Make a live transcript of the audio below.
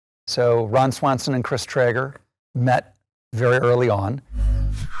So Ron Swanson and Chris Traeger met very early on.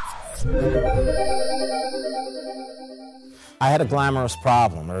 I had a glamorous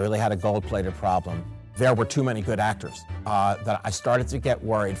problem. I really had a gold-plated problem. There were too many good actors that I started to get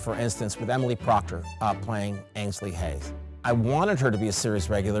worried, for instance, with Emily Proctor playing Ainsley Hayes. I wanted her to be a series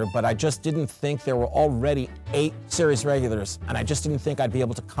regular, but I just didn't think there were already 8 series regulars, and I just didn't think I'd be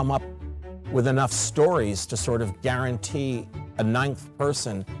able to come up with enough stories to sort of guarantee a 9th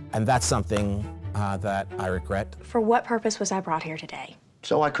person, and that's something that I regret. For what purpose was I brought here today?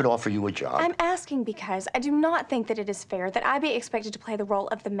 So I could offer you a job. I'm asking because I do not think that it is fair that I be expected to play the role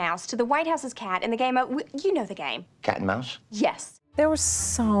of the mouse to the White House's cat in the game of, you know the game. Cat and mouse? Yes. There were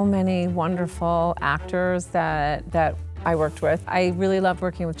so many wonderful actors that I worked with. I really loved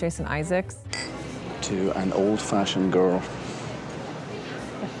working with Jason Isaacs. To an old-fashioned girl.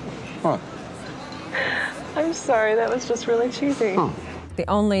 What? I'm sorry, that was just really cheesy. Huh. The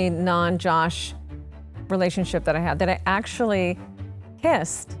only non-Josh relationship that I had that I actually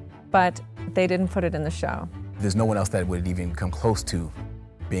kissed, but they didn't put it in the show. There's no one else that would even come close to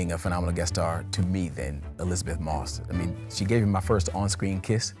being a phenomenal guest star to me than Elizabeth Moss. I mean, she gave me my first on-screen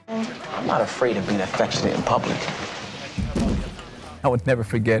kiss. I'm not afraid of being affectionate in public. I would never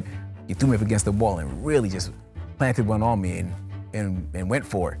forget, he threw me up against the wall and really just planted one on me and went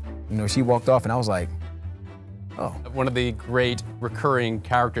for it. You know, she walked off and I was like, oh. One of the great recurring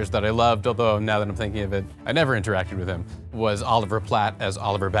characters that I loved, although now that I'm thinking of it, I never interacted with him, was Oliver Platt as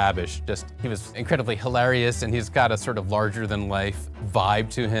Oliver Babish. He was incredibly hilarious, and he's got a sort of larger-than-life vibe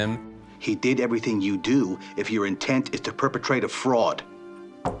to him. He did everything you do if your intent is to perpetrate a fraud.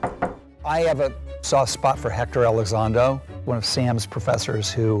 I have a soft spot for Hector Elizondo, one of Sam's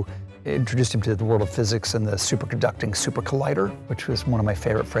professors who introduced him to the world of physics and the superconducting super collider, which was one of my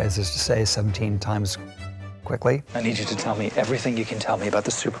favorite phrases to say 17 times quickly. I need you to tell me everything you can tell me about the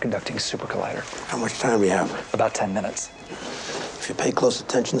superconducting super collider. How much time do you have? About 10 minutes. If you pay close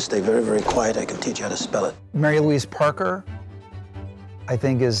attention, stay very, very quiet, I can teach you how to spell it. Mary Louise Parker, I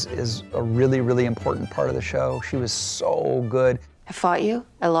think, is a really, really important part of the show. She was so good. I fought you,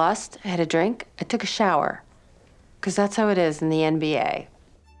 I lost, I had a drink, I took a shower. Because that's how it is in the NBA.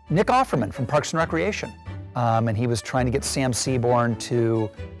 Nick Offerman from Parks and Recreation. And he was trying to get Sam Seaborn to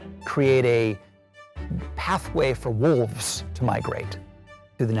create a pathway for wolves to migrate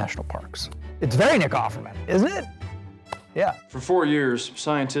to the national parks. It's very Nick Offerman, isn't it? Yeah. For 4 years,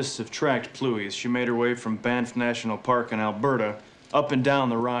 scientists have tracked Pluie. She made her way from Banff National Park in Alberta up and down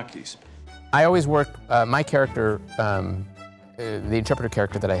the Rockies. I always worked, my character, the interpreter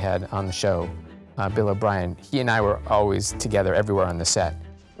character that I had on the show, Bill O'Brien, he and I were always together everywhere on the set.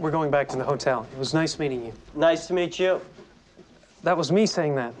 We're going back to the hotel. It was nice meeting you. Nice to meet you. That was me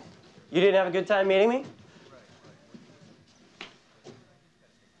saying that. You didn't have a good time meeting me?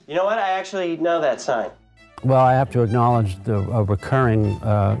 You know what? I actually know that sign. Well, I have to acknowledge a recurring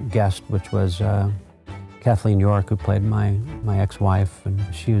guest, which was Kathleen York, who played my ex-wife, and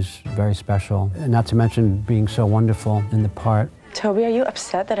she was very special. And not to mention being so wonderful in the part. Toby, are you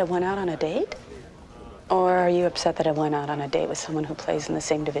upset that I went out on a date? Or are you upset that I went out on a date with someone who plays in the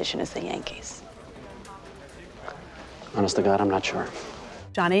same division as the Yankees? Honest to God, I'm not sure.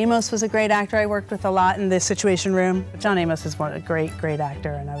 John Amos was a great actor I worked with a lot in the Situation Room. John Amos is a great, great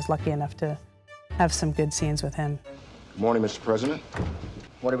actor, and I was lucky enough to have some good scenes with him. Good morning, Mr. President.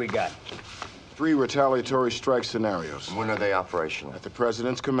 What do we got? 3 retaliatory strike scenarios. When are they operational? At the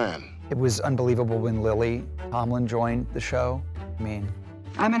President's command. It was unbelievable when Lily Tomlin joined the show. I mean,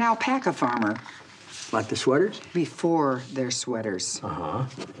 I'm an alpaca farmer. Like the sweaters? Before they're sweaters. Uh-huh.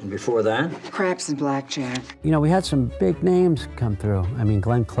 And before that? Craps and blackjack. You know, we had some big names come through. I mean,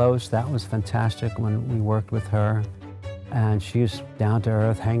 Glenn Close, that was fantastic when we worked with her. And she was down to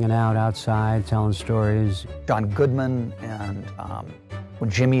earth, hanging out outside, telling stories. John Goodman, and when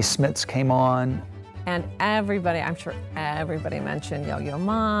Jimmy Smits came on. And everybody, I'm sure everybody mentioned Yo-Yo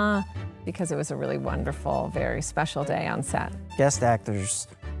Ma, because it was a really wonderful, very special day on set. Guest actors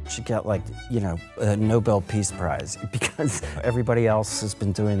should get, like, you know, a Nobel Peace Prize, because everybody else has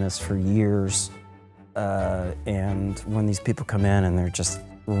been doing this for years. And when these people come in and they're just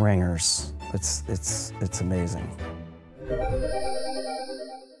ringers, it's amazing.